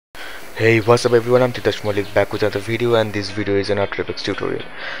Hey, what's up everyone, I'm Titas back with another video, and this video is an After Effects tutorial.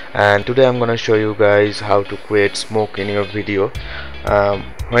 And today I'm gonna show you guys how to create smoke in your video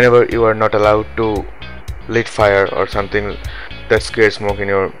whenever you are not allowed to lit fire or something that creates smoke in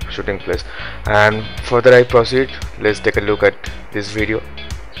your shooting place. And further I proceed, let's take a look at this video.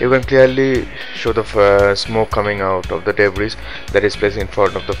 You can clearly show the smoke coming out of the debris that is placed in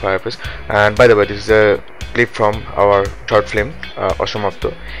front of the fireplace. And by the way, this is a clip from our short film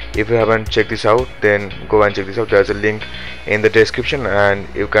Oshamapto. If you haven't checked this out, then go and check this out. There's a link in the description, and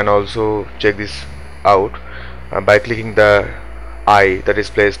you can also check this out by clicking the eye that is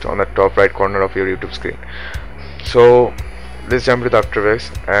placed on the top right corner of your YouTube screen. So let's jump to the After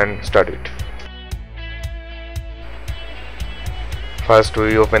Effects and start it. First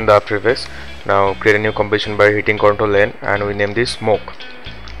we open the After Effects. Now create a new composition by hitting Ctrl N, and we name this smoke.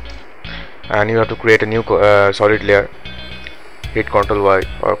 And you have to create a new solid layer. Hit Ctrl Y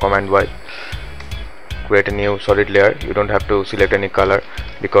or Command Y. Create a new solid layer. You don't have to select any color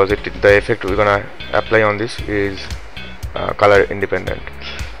because the effect we're gonna apply on this is color independent.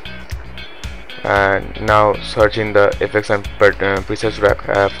 And now search in the effects and presets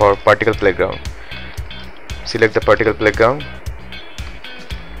rack for particle playground. Select the particle playground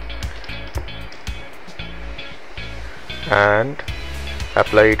and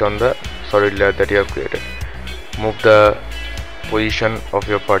apply it on the solid layer that you have created. Move the position of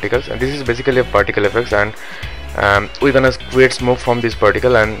your particles, and this is basically a particle effects, and we're gonna create smoke from this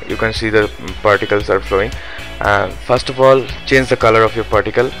particle, and you can see the particles are flowing. First of all, change the color of your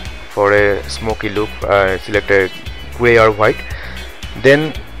particle for a smoky look. Select a gray or white.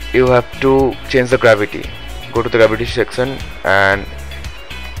 Then you have to change the gravity. Go to the gravity section and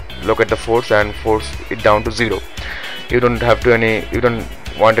look at the force and force it down to 0. You don't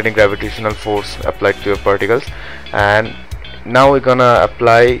want any gravitational force applied to your particles. And now we're gonna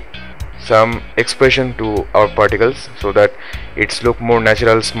apply some expression to our particles so that it's look more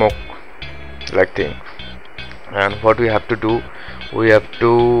natural smoke like thing. And what we have to do, we have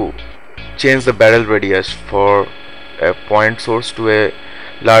to change the barrel radius for a point source to a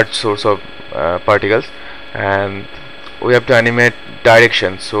large source of particles, and we have to animate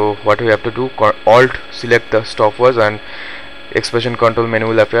direction. So what we have to do, Alt select the stopwatch and expression control menu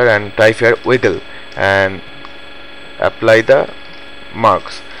will appear, and type here wiggle and apply the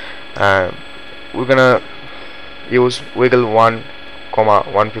marks. We're gonna use wiggle 1,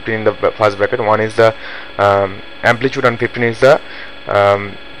 115 in the first bracket. 1 is the amplitude and 15 is the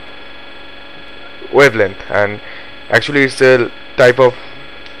wavelength, and actually it's a type of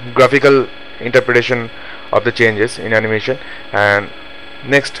graphical interpretation of the changes in animation. And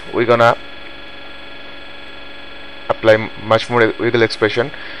next we're gonna apply much more wiggle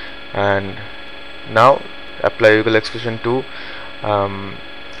expression, and now apply wiggle expression to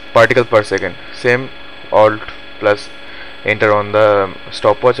particle per second. Same, Alt plus enter on the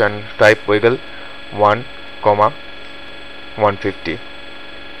stopwatch and type wiggle 1, 150,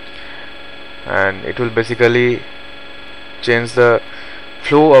 and it will basically change the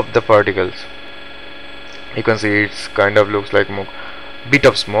flow of the particles. You can see it's kind of looks like bit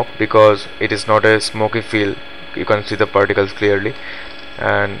of smoke because it is not a smoky feel. You can see the particles clearly.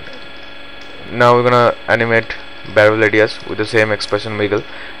 And now we're gonna animate barrel radius with the same expression wiggle,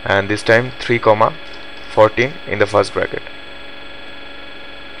 and this time 3, 14 in the first bracket.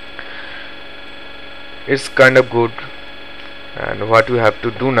 It's kind of good, and what we have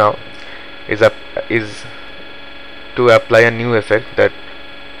to do now is to apply a new effect that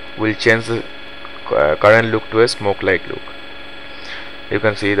will change the current look to a smoke like look. You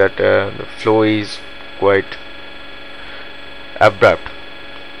can see that the flow is quite abrupt.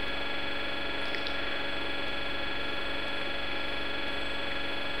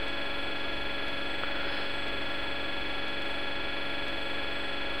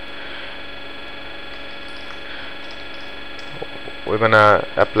 We're gonna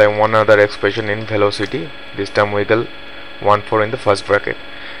apply one other expression in velocity, this time wiggle 1,4 in the first bracket.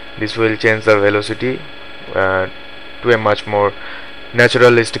 This will change the velocity to a much more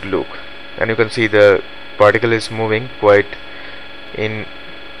naturalistic look, and you can see the particle is moving quite in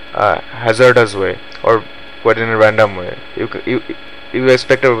a hazardous way or quite in a random way. You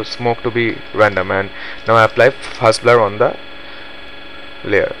expect a smoke to be random. And now apply fast blur on the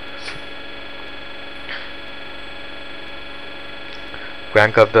layer.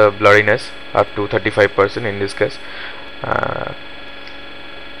 Crank up the blurriness up to 35% in this case.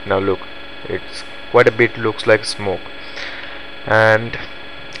 Now look, it's quite a bit looks like smoke. And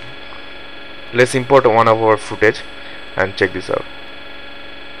let's import one of our footage and check this out.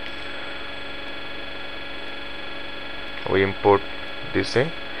 We import this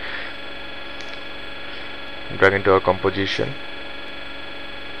thing, drag into our composition,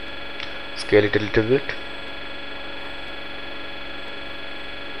 scale it a little bit,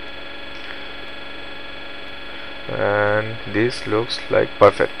 and this looks like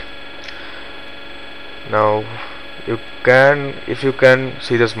perfect. Now you can, if you can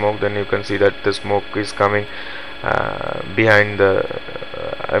see the smoke, then you can see that the smoke is coming behind the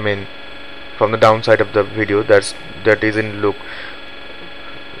I mean from the downside of the video. That isn't look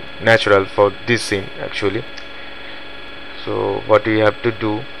natural for this scene actually. So what we have to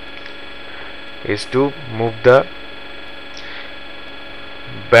do is to move the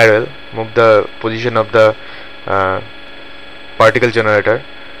barrel, move the position of the particle generator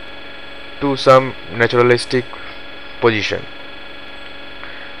to some naturalistic position.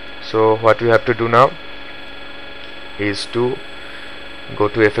 So what we have to do now is to go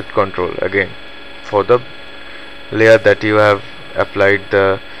to effect control again for the layer that you have applied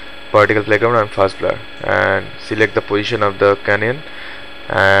the particle playground and fast blur, and select the position of the canyon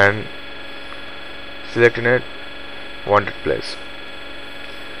and select in a wanted place,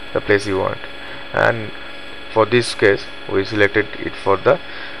 the place you want. And for this case we selected it for the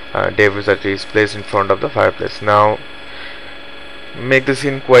debris that is placed in front of the fireplace. Now make the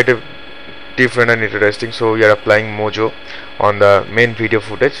scene quite a different and interesting. So we are applying Mojo on the main video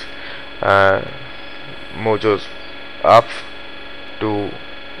footage. Mojo's up to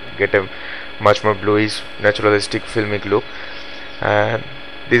get a much more bluish, naturalistic, filmic look, and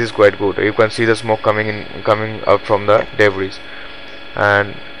this is quite good. You can see the smoke coming out from the debris.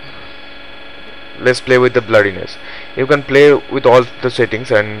 And let's play with the blurriness. You can play with all the settings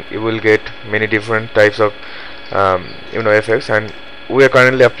and you will get many different types of effects, and we are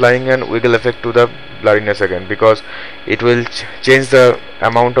currently applying an wiggle effect to the blurriness again, because it will change the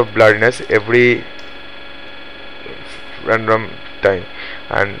amount of blurriness every random time.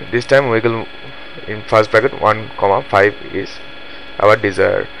 And this time wiggle in first bracket 1,5 is our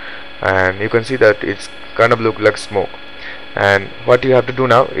desired, and you can see that it's kind of look like smoke. And what you have to do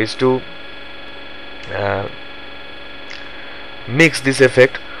now is to mix this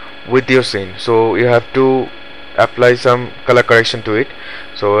effect with your scene. So you have to apply some color correction to it.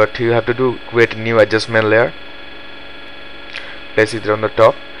 So what you have to do, create a new adjustment layer, place it on the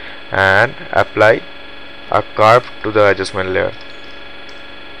top and apply a curve to the adjustment layer.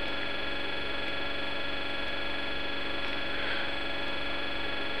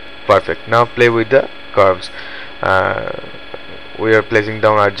 Perfect. Now play with the curves. We are placing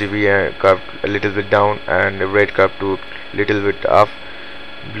down RGB curve a little bit down, and a red curve to little bit up,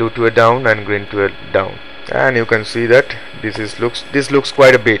 blue to a down, and green to a down. And you can see that this looks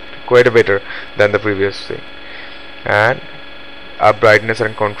quite a better than the previous thing. And our brightness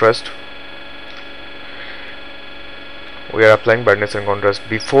and contrast, we are applying brightness and contrast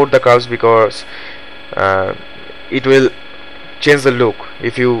before the curves, because it will change the look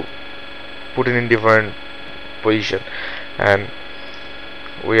if you put it in different position. And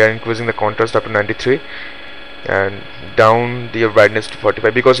we are increasing the contrast up to 93 and down the brightness to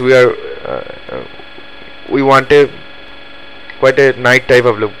 45, because we are we want quite a night type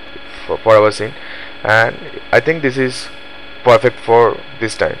of look for our scene, and I think this is perfect for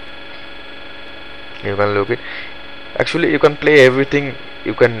this time. You can look it. Actually, you can play everything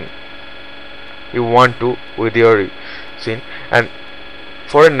you want to with your scene. And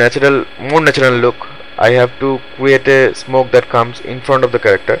for a more natural look, I have to create a smoke that comes in front of the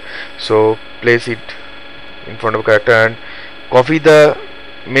character. So place it in front of the character and copy the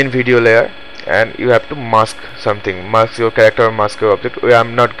main video layer, and you have to mask something, mask your character or mask your object. I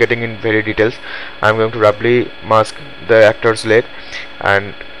am not getting in very details. I am going to roughly mask the actor's leg,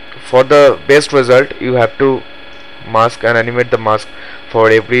 and for the best result you have to mask and animate the mask for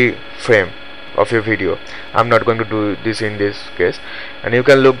every frame of your video. I'm not going to do this in this case, and you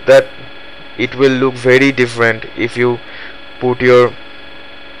can look that it will look very different if you put your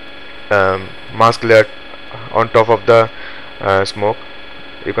mask layer on top of the smoke.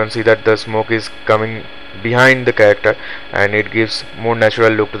 You can see that the smoke is coming behind the character, and it gives more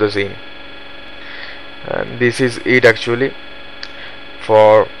natural look to the scene. And this is it actually.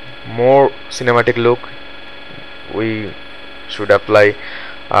 For more cinematic look, we should apply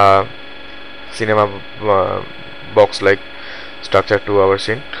cinema box like structure to our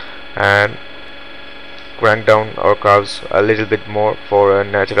scene, and crank down our curves a little bit more for a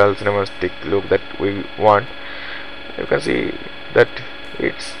natural cinematic look that we want. You can see that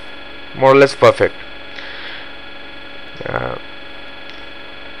it's more or less perfect.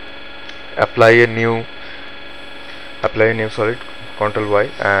 Apply a new solid, Ctrl Y,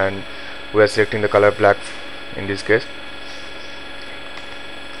 and we are selecting the color black in this case,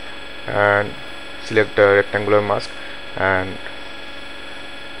 and select a rectangular mask and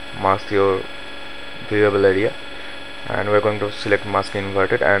mask your viewable area, and we're going to select mask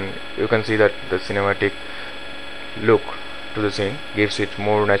inverted, and you can see that the cinematic look to the scene gives it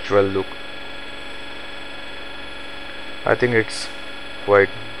more natural look. I think it's quite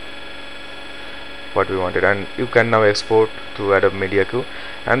what we wanted, and you can now export to Adobe Media Queue,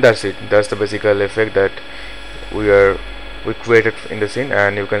 and that's it. That's the basic effect that we created in the scene,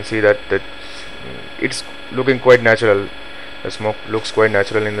 and you can see that it's looking quite natural. The smoke looks quite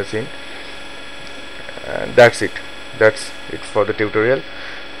natural in the scene, and that's it for the tutorial.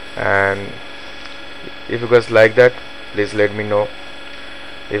 And if you guys like that, please let me know.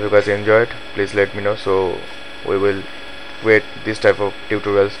 If you guys enjoyed, please let me know, so we will create this type of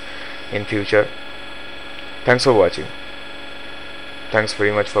tutorials in future. Thanks for watching. Thanks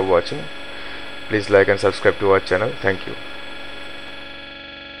very much for watching. Please like and subscribe to our channel. Thank you.